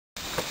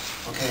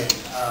Okay,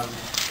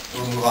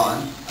 we'll move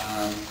on.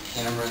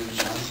 Cameron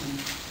Johnson.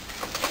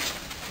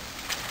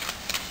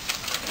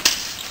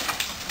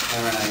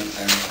 Cameron,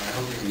 I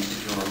hope you can keep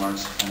your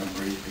remarks kind of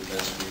brief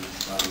because we've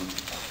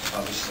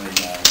obviously...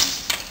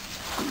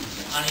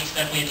 How do you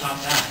expect me to talk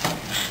that?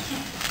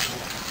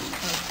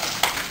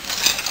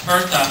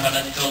 First off, I'd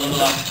like to go a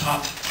little off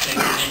topic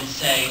and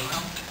say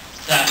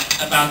that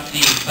about the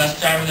bus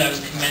driver that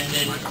was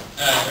commended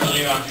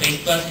earlier on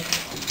Facebook.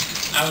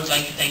 I would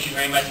like to thank you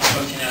very much for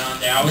posting that on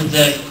there. I was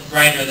the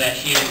writer that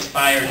he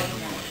inspired,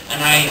 and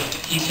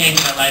he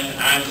changed my life,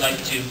 and I would like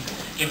to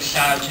give a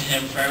shout out to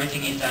him for everything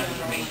he's done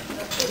for me.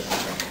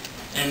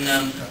 And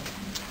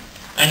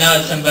I know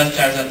that some bus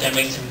drivers out there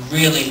make some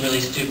really, really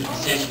stupid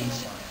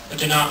decisions,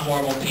 but they're not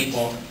horrible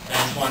people, and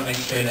I just want to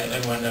make sure that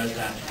everyone knows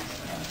that.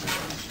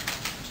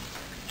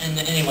 And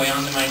anyway,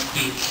 on to my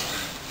speech.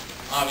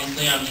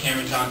 Obviously, I'm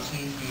Cameron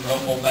Johnson from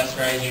Local Bus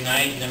Riders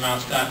Unite and the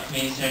Mount Scott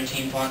Community Center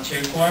Team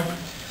Volunteer Corps.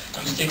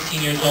 I'm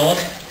 16 years old,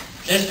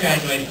 just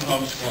graduated from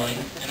homeschooling,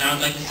 and I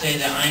would like to say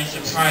that I am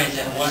surprised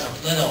at what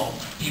little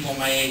people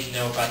my age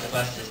know about the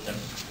bus system.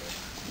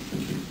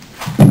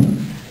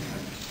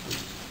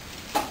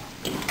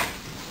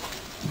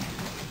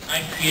 I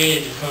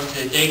created and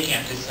hosted a day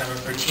camp this summer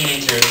for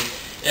teenagers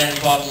that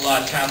involved a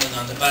lot of traveling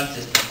on the bus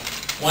system.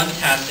 One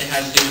task they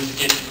had to do was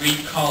to get to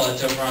Reed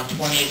College over on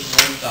 28th and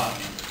Woodstock.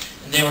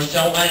 And they were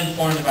so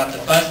uninformed about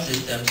the bus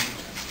system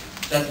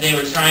that they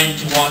were trying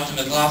to walk the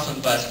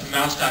McLaughlin bus from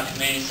Mount Scott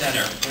Community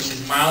Center, which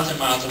is miles and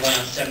miles away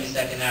on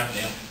 72nd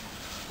Avenue.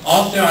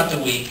 All throughout the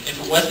week, if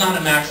it was not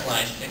a MAX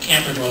line, the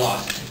campers were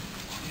lost.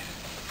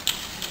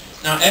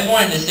 Now,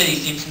 everyone in the city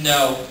seems to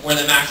know where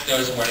the MAX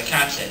goes and where to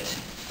catch it,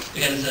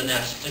 because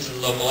it's a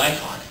local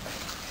icon.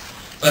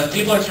 But if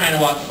people are trying to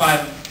walk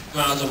 5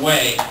 miles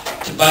away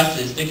to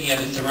buses, thinking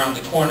that it's around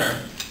the corner,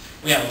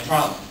 we have a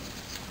problem.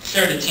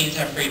 Sure, the teens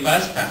have free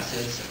bus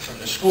passes from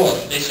their schools,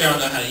 but they sure don't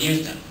know how to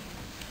use them.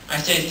 I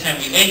say it's time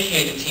we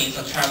educate the teens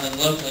on traveling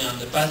locally on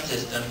the bus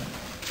system,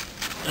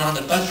 and on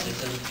the bus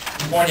system,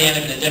 before they end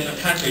up in a different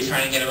country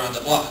trying to get around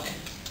the block.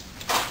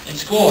 In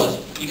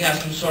schools, you can have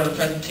some sort of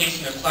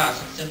presentation or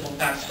class on simple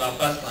facts about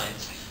bus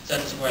lines,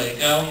 such as where they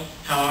go,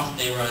 how often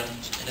they run,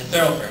 and the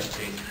thoroughfare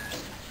street.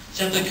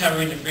 Simply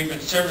covering the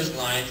frequent service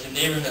lines and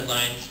neighborhood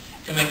lines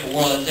can make a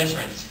world of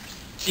difference.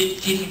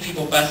 Teaching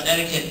people bus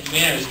etiquette and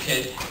manners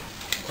could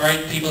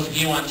brighten people's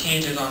view on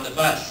teenagers on the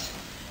bus.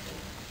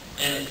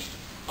 And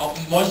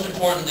most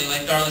importantly,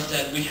 like Darla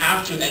said, we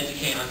have to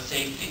educate on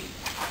safety.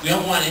 We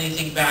don't want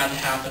anything bad to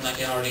happen like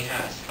it already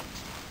has.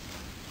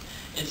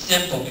 It's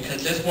simple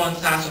because this one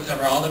class will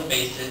cover all the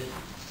bases.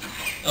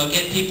 It'll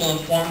get people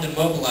informed and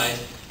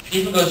mobilized. It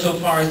even goes so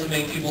far as to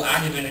make people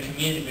active in a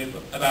community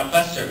about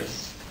bus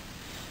service.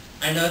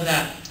 I know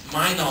that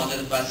my knowledge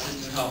of the bus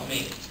system helped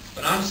me,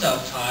 but I'm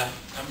self-taught.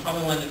 I'm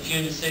probably one of the few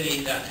in the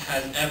city that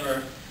has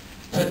ever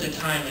put the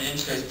time and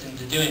interest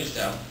into doing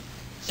so.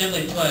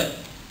 Simply put,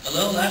 a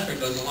little effort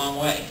goes a long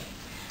way.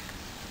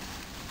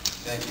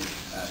 Thank you,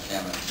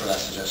 Cameron, for that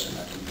suggestion.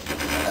 That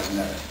has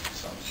merit.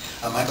 So,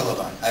 Michael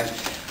Levine. I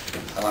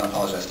want to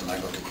apologize to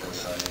Michael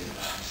because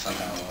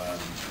somehow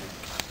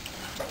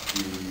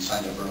he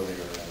signed up earlier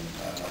and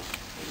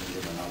didn't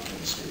give him an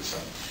opportunity to speak. So,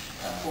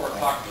 4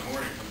 o'clock in the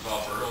morning comes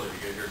off early to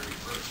get here to be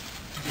first.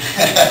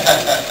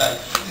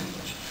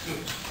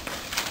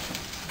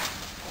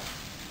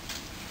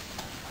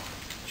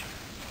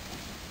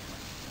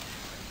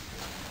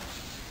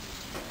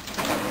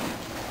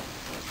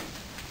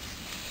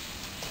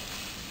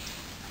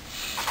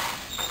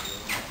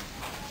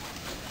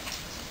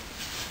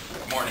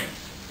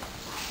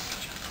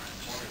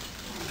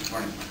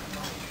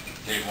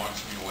 Dave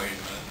wants me to wait a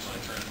minute until I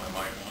turn my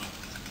mic on.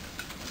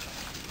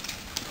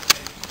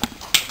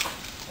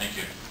 Thank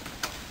you.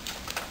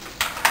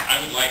 I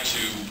would like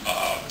to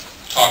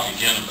talk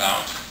again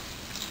about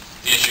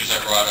the issues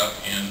I brought up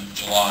in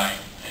July,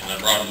 and I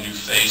brought a new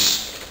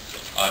face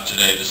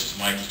today. This is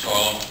Mike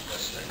Vitolo.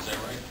 Is that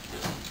right?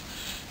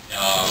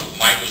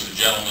 Mike was the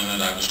gentleman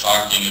that I was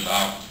talking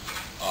about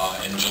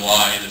in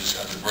July that's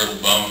got the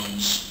brittle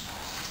bones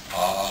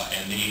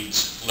and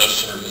needs lift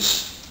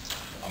service.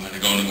 I'm going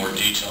to go into more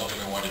detail, but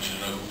I wanted you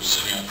to know who was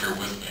sitting up here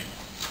with me.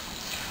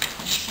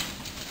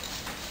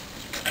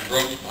 I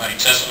broke my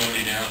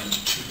testimony down into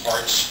 2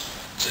 parts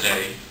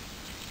today,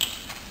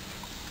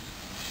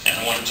 and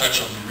I want to touch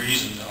on the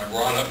reason that I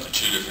brought up the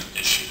 2 different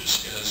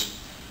issues. Is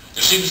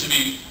there seems to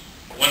be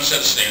one set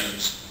of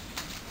standards,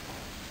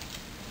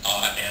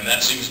 and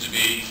that seems to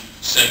be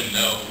saying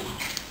no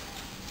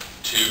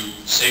to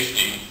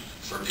safety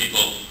for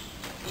people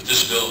with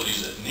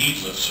disabilities that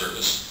need lift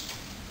service.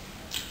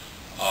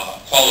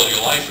 Quality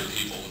of life for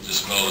people with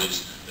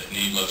disabilities that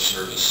need lift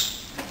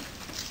service.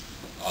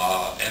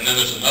 And then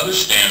there's another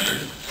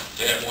standard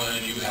that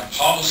when you have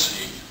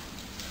policy,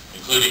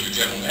 including your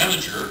general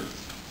manager,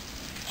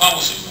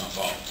 policy is not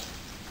followed.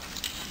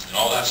 And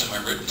all that's in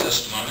my written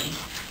testimony,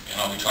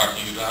 and I'll be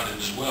talking about it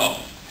as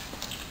well.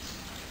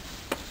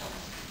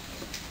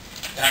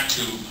 Back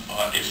to,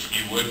 if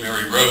you would,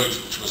 Mary Roads,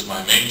 which was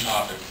my main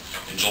topic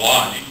in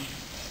July.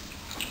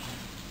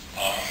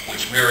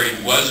 Mary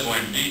was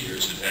going to be here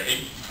today,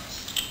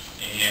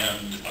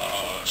 and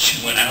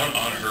she went out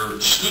on her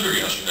scooter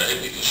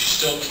yesterday because she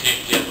still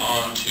can't get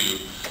on to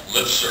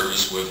lift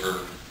service with her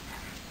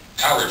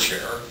power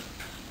chair.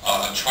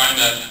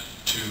 TriMet,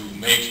 to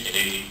make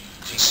a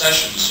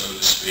concession, so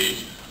to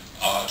speak,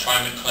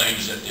 TriMet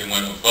claims that they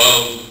went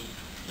above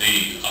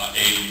the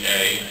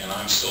ADA, and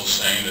I'm still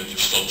saying that they're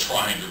still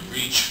trying to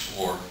reach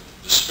for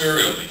the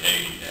spirit of the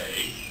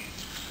ADA.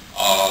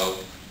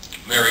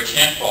 Mary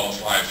can't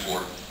qualify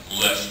for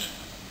lift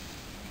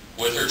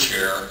with her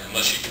chair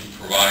unless she can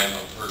provide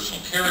a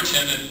personal care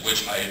attendant,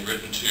 which I had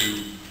written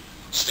to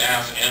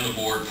staff and the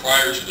board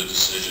prior to the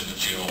decision that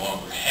she no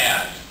longer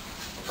had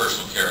a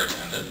personal care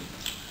attendant.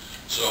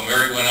 So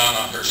Mary went out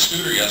on her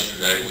scooter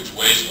yesterday, which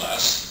weighs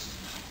less,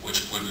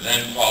 which would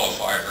then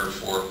qualify her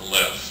for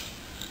lift.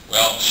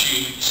 Well,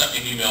 she sent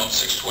me an email at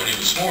 6:20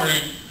 this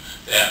morning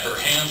that her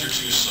hands are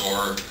too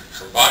sore,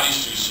 her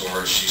body's too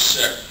sore, she's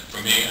sick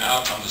from being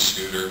out on the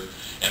scooter,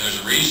 and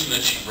there's a reason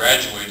that she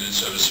graduated,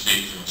 so to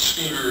speak, from a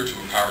scooter to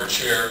a power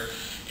chair,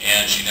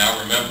 and she now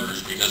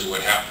remembers because of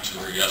what happened to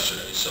her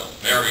yesterday. So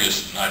Mary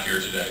is not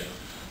here today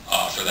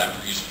for that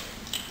reason.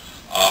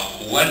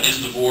 What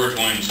is the board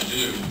going to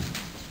do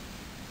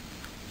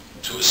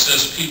to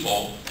assist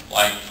people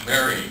like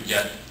Mary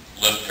get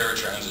lift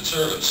paratransit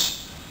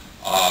service?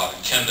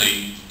 Can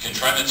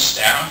TriMet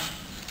staff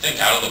think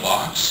out of the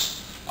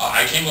box?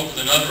 I came up with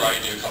another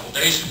idea a couple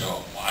days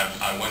ago.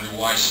 I wonder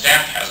why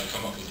staff hasn't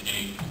come up with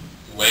any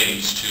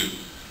ways to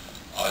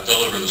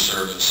deliver the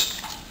service.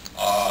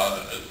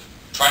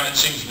 TriMet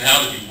seems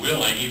now to be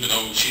willing, even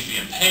though she'd be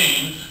in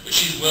pain, but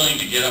she's willing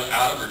to get up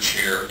out of her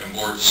chair and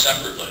board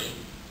separately.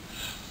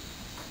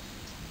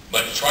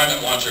 But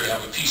TriMet wants her to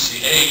have a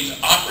PCA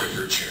to operate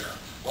her chair.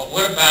 Well,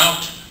 what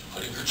about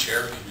putting her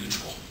chair in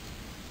neutral?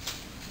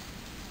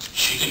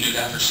 She can do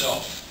that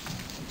herself.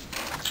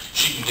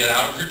 She can get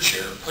out of her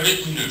chair, put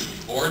it in neutral,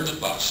 board the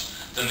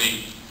bus, then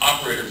the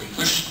operator can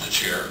push the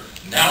chair.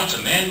 Now it's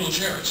a manual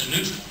chair, it's a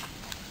neutral.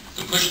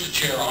 Can push the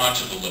chair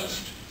onto the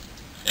lift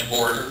and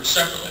board her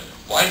separately.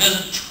 Why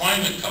doesn't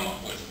TriMet come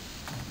up with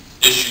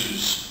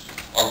issues,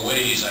 or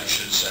ways, I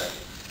should say,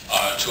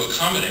 to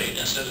accommodate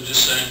instead of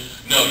just saying,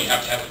 no, you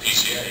have to have a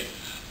PCA?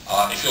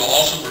 If you'll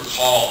also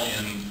recall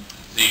in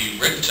the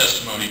written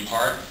testimony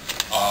part,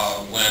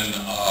 when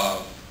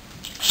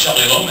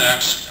Shelley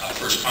Lomax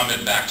first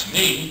commented back to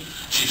me,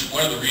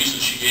 one of the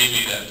reasons she gave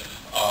me that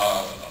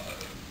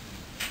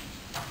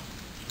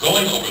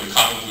going over the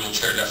common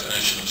wheelchair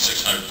definition of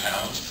 600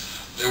 pounds,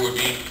 there would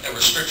be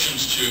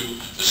restrictions to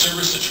the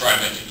service that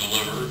TriMet can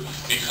deliver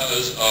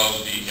because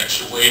of the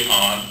extra weight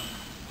on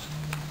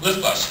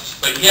lift buses.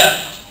 But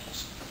yet,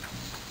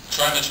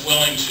 TriMet's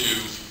willing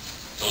to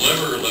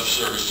deliver lift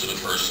service to the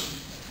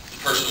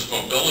person's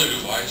mobility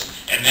device,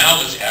 and now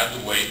let's add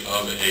the weight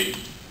of a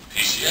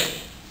PCA.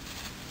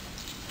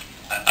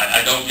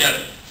 I don't get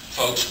it.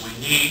 Folks, we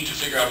need to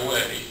figure out a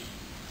way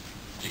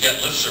to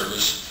get lift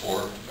service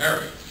for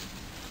Mary.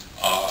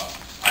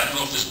 I don't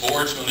know if this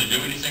board's going to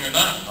do anything or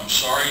not. I'm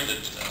sorry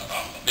that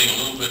I'm being a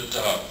little bit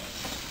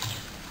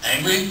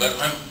angry, but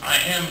I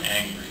am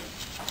angry.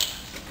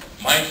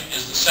 Mike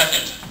is the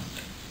second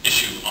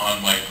issue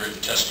on my written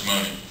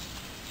testimony.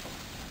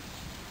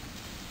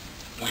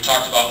 We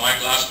talked about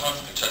Mike last month.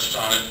 I touched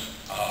on it,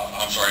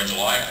 in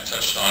July. I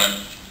touched on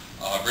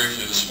it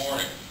briefly this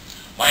morning.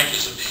 Mike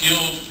has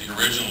appealed the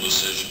original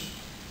decision.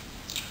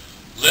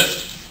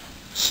 Lyft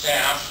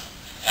staff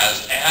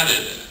has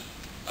added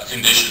a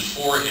condition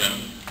for him.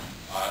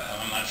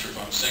 I'm not sure if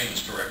I'm saying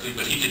this correctly,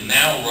 but he can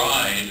now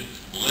ride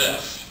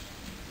Lyft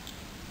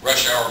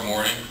rush hour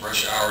morning,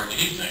 rush hour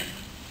evening,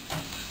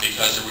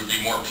 because there would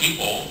be more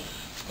people,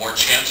 more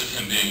chance of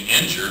him being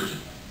injured,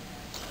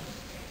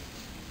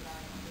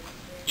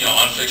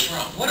 on fixed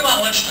route. What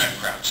about lunchtime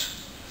crowds?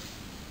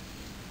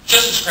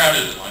 Just as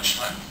crowded at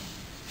lunchtime.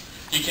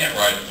 He can't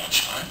ride at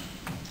lunchtime,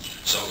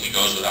 so he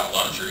goes without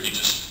lunch, or he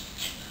just,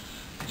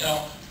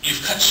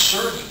 you've cut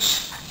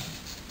service.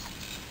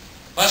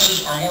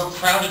 Buses are more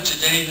crowded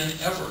today than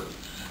ever.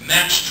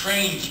 Max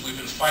trains, we've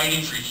been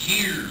fighting for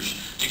years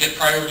to get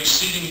priority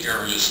seating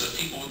areas so that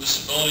people with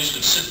disabilities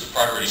can sit in the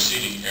priority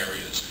seating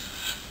areas.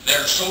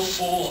 They're so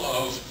full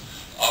of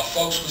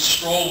folks with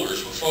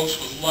strollers, with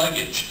folks with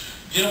luggage.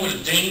 You know what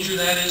a danger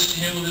that is to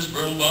him with his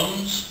brittle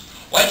bones?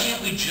 Why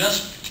can't we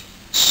just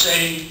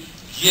say,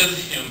 give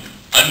him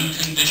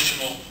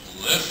unconditional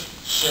lift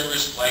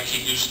service like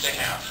he used to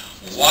have?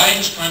 Why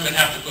does TriMet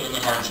have to put him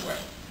in harm's way?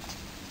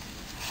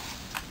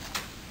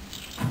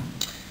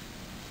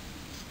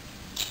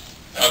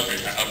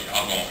 Okay,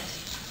 I'll go on.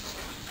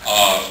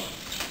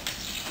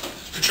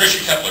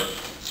 Patricia Kepler,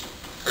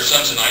 her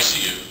son's in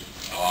ICU.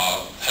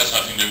 Has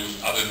nothing to do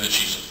with, other than that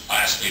she's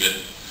asked me to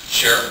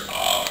share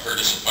her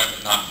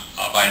disappointment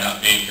by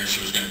not being here. She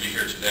was going to be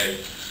here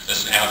today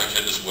as an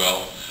advocate as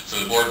well. For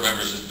the board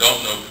members that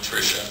don't know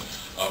Patricia,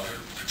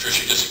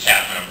 Patricia is a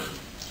CAT member.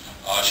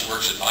 She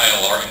works at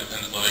ILR,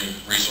 Independent Living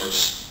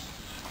Resource.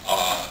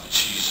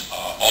 She's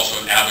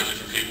also an advocate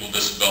for people with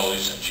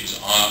disabilities, and she's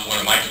one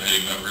of my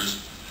committee members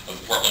of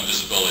the Portland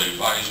Disability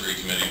Advisory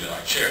Committee that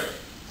I chair.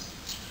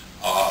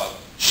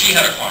 She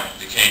had a client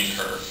that came to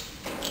her.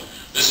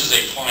 This is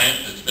a client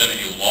that's been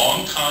a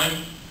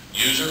long-time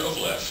user of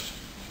Lyft.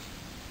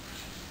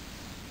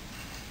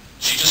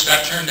 She just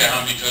got turned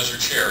down because her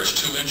chair is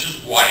 2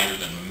 inches wider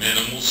than the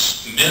minimum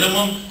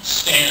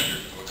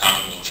standard of a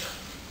common wheelchair.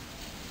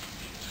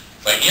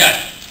 But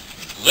yet,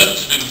 Lyft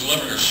has been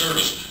delivering her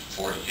service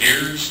for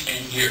years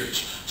and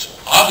years. So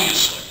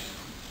obviously,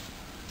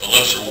 the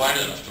lifts are wide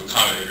enough to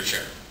accommodate her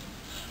chair.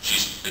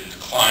 She's been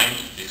declined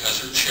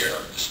because her chair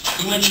is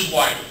 2 inches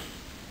wider.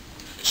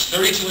 It's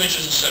 32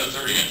 inches instead of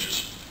 30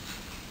 inches.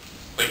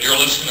 But your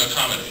lift's going to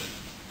accommodate it.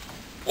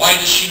 Why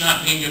is she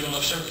not being given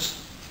lift service?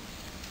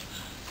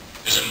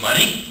 Is it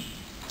money?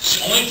 It's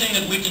the only thing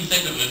that we can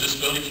think of in the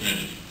disability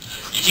community.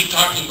 You keep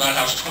talking about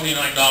how it's $29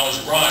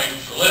 a ride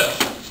for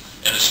Lyft,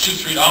 and it's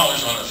 $2-3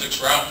 on a fixed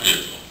route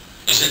vehicle.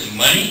 Is it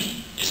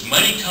money? Is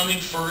money coming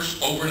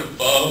first over and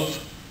above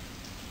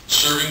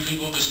serving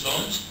people with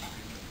disabilities?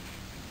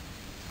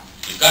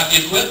 You've got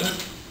the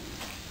equipment.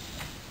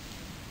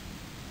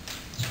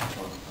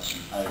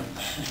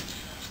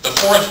 The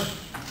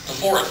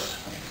fourth.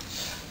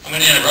 I'm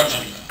going to interrupt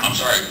you. I'm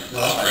sorry,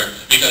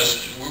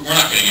 because we're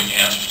not going to get the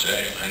answers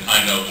today, and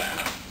I know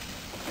that.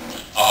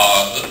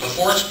 The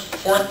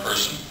fourth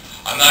person,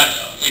 I'm not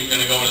even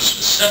going to go into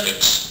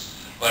specifics,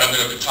 but I'm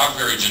going to talk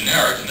very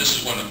generic, and this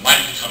is one that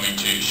might be coming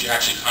to you. She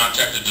actually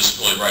contacted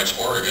Disability Rights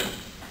Oregon.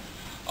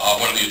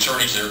 One of the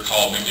attorneys there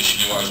called me because she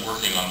knew I was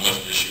working on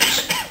Lyft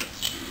issues.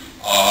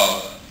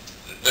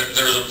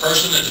 There's a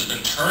person that has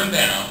been turned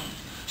down.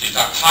 She's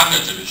got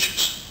cognitive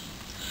issues.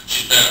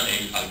 She's been,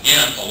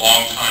 again, a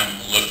long-time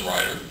Lyft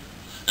rider.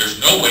 There's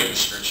no weight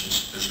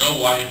restrictions. There's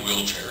no wide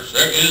wheelchairs.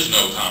 There is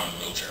no common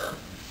wheelchair.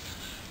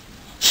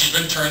 She's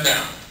been turned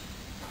down.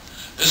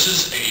 This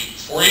is a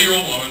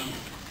 40-year-old woman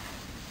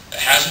that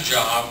has a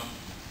job.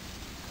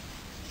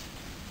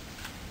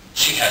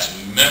 She has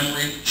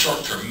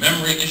short-term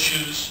memory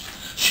issues.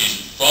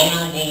 She's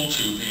vulnerable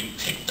to being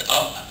picked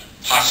up,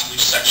 possibly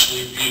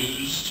sexually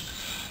abused.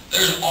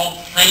 There's all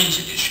kinds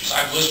of issues.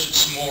 I've listed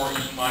some more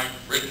in my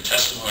written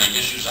testimony,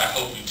 issues I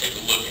hope you take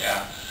a look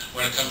at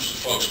when it comes to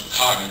folks with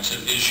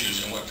cognitive issues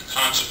and what the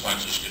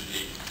consequences could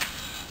be.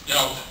 You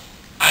know,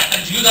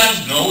 do you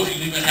guys know if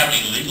you even have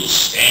any legal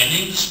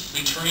standings to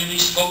be turning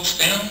these folks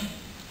down?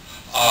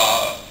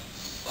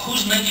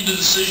 Who's making the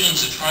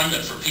decisions at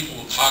TriMet for people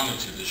with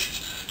cognitive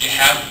issues? Do you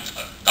have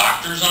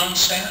doctors on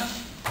staff?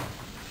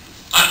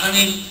 I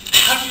mean,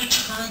 how do you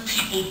turn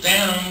people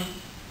down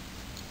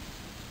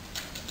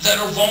that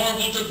are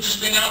vulnerable to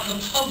just being out in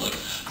the public?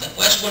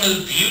 That's one of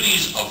the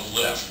beauties of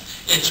Lyft.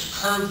 It's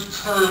curb to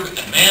curb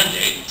and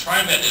mandate.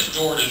 TriMet is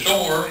door to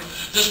door.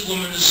 This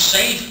woman is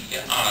safe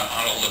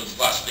on a Lyft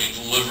bus being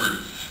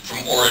delivered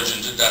from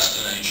origin to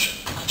destination.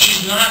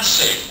 She's not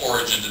safe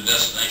origin to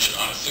destination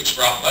on a fixed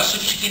route bus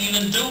if she can't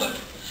even do it.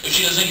 If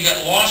she doesn't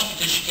get lost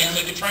because she can't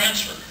make a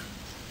transfer.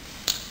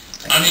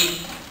 I mean,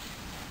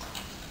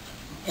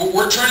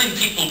 we're turning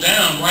people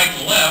down right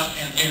and left,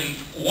 and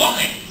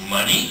why?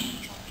 Money?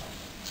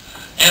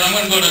 And I'm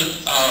going to go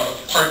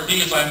to Part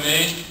B, if I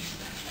may.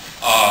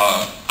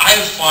 I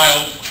have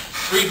filed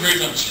 3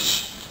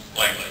 grievances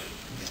lately.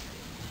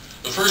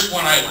 The first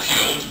one I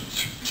appealed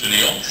to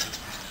Neil.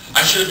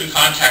 I should have been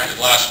contacted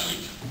last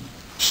week.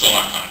 Still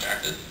not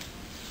contacted.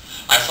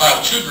 I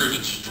filed 2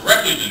 grievances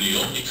directly to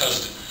Neil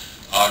because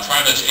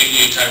TriMet's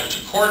ADA Title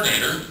II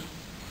coordinator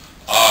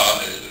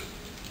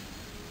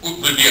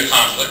would be a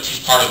conflict.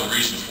 He's part of the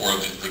reason for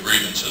the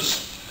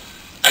grievances.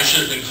 I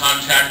should have been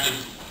contacted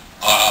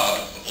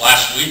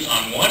last week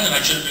on one, and I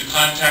should have been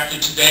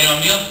contacted today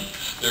on the other.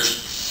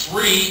 There's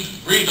 3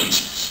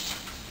 grievances.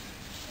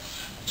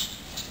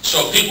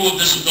 So people with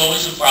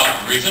disabilities who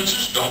file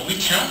grievances, don't we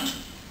count?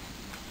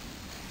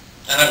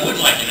 And I would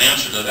like an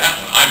answer to that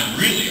one. I'm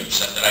really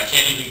upset that I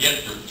can't even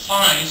get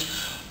replies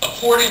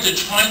according to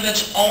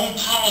TriMet's own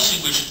policy,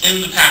 which is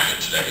in the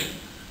packet today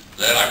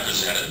that I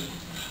presented.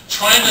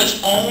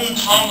 TriMet's own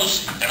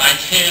policy, and I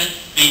can't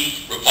be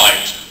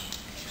replied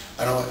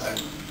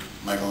to.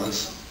 Michael,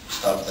 let's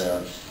stop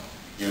there.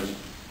 Give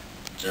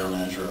General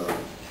Manager a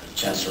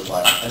chance to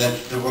reply, and then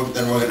we're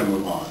going to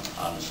move on,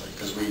 honestly,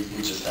 because we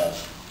just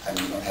have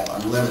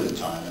unlimited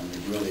time, and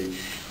we really,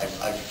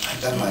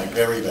 I've done my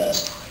very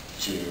best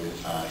to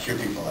hear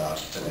people out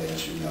today,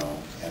 as you know,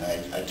 and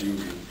I do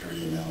read your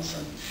emails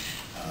and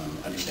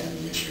understand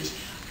the issues.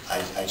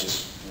 I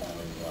just want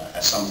to,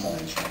 at some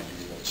point,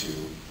 be able to.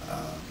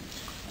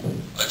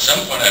 At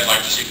some point, I'd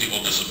like to see people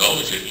with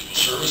disabilities get equal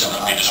service and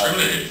not be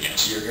discriminated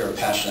against. You're a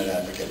passionate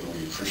advocate, and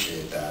we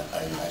appreciate that.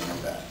 I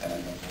know that, and I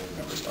know board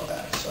members know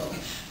that. So,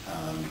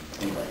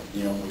 anyway,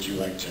 Neil, would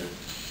you like to?